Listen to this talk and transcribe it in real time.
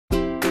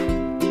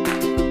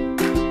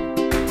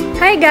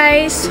Hi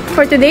guys!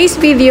 For today's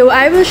video,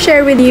 I will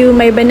share with you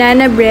my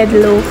banana bread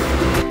loaf.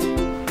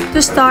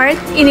 To start,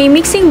 in a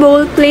mixing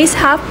bowl, place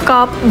half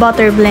cup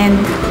butter blend.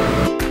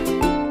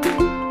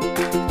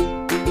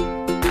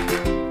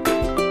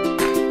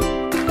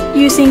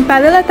 Using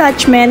paddle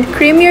attachment,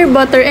 cream your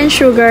butter and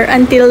sugar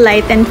until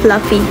light and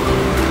fluffy.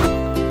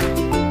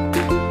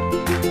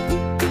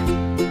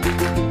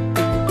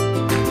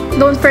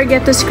 Don't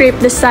forget to scrape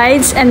the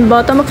sides and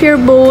bottom of your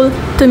bowl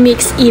to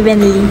mix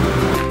evenly.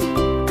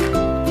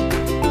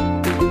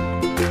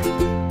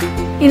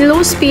 In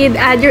low speed,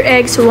 add your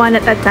eggs one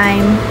at a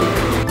time.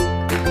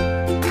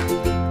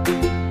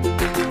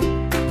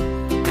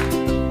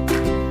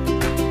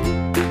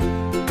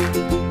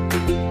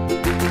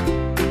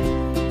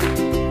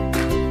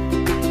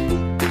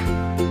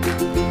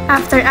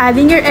 After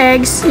adding your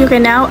eggs, you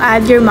can now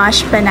add your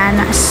mashed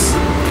bananas.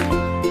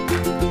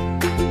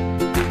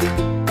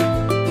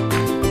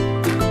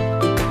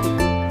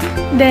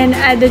 Then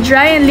add the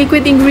dry and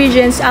liquid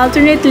ingredients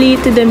alternately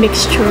to the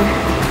mixture.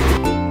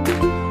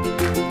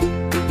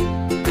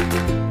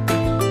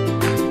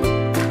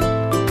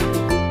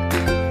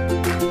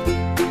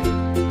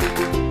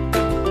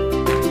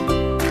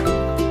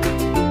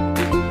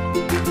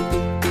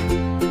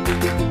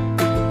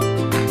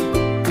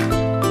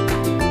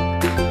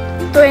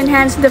 To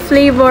enhance the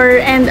flavor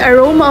and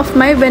aroma of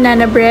my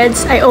banana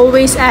breads, I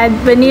always add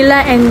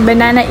vanilla and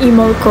banana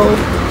emulco.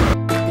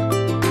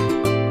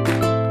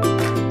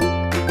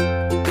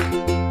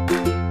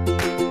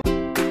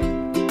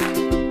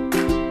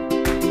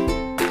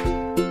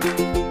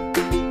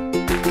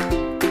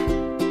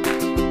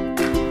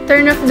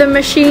 Turn off the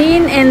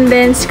machine and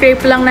then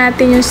scrape lang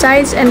natin yung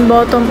sides and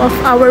bottom of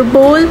our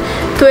bowl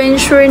to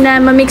ensure na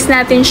ma-mix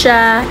natin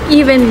siya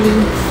evenly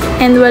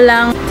and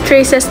walang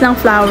traces ng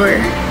flour.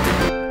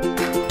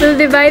 We'll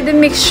divide the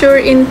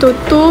mixture into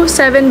two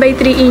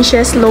 7x3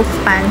 inches loaf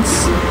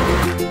pans.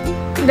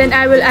 Then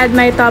I will add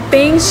my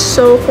toppings.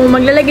 So kung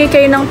maglalagay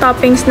kayo ng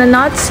toppings na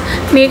nuts,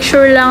 make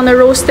sure lang na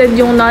roasted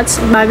yung nuts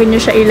bago nyo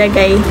siya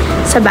ilagay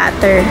sa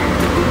batter.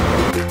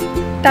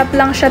 Tap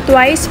lang siya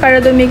twice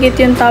para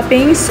dumikit yung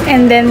toppings,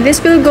 and then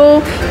this will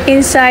go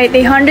inside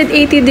a 180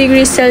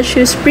 degrees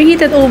Celsius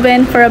preheated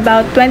oven for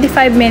about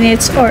 25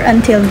 minutes or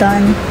until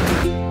done.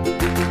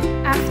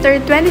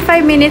 After 25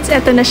 minutes,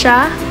 eto na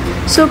siya.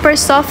 Super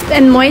soft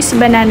and moist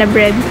banana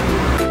bread.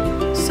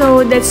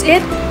 So that's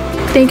it.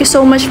 Thank you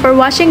so much for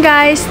watching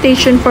guys. Stay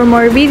tuned for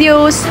more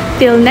videos.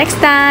 Till next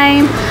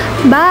time.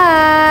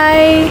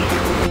 Bye!